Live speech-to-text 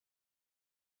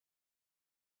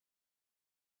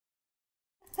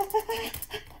I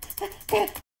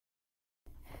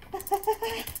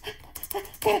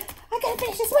gotta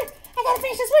finish this work.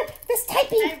 This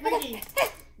typing. Hey, Riggy.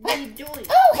 What are you doing?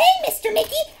 Oh, hey, Mr.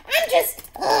 Mickey. I'm just,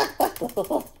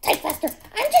 type faster.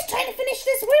 I'm just trying to finish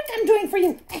this work I'm doing for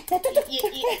you.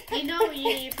 You know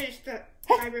you need to finish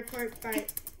my report by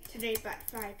today by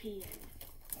 5 p.m.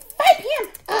 5 p.m.?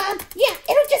 Yeah,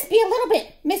 it'll just be a little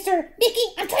bit, Mr.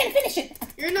 Mickey. I'm trying to finish it.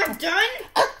 You're not done?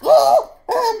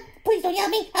 Please don't yell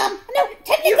at me. No,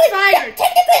 technically. You're fired.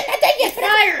 Technically, I'm not done yet. You're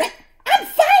fired. I'm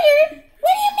fired?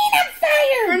 What do you mean I'm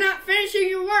fired? For not finishing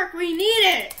your work. We need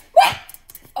it. What?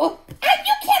 Oh,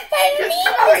 you can't fire me.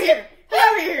 Come over here. Come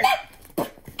over here.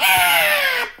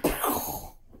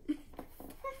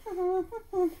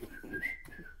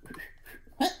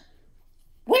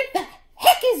 Where the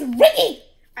heck is Riggy?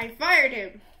 I fired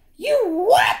him. You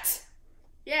what?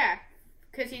 Yeah,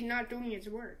 because he's not doing his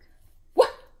work.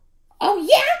 What? Oh,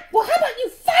 yeah? Well, how about you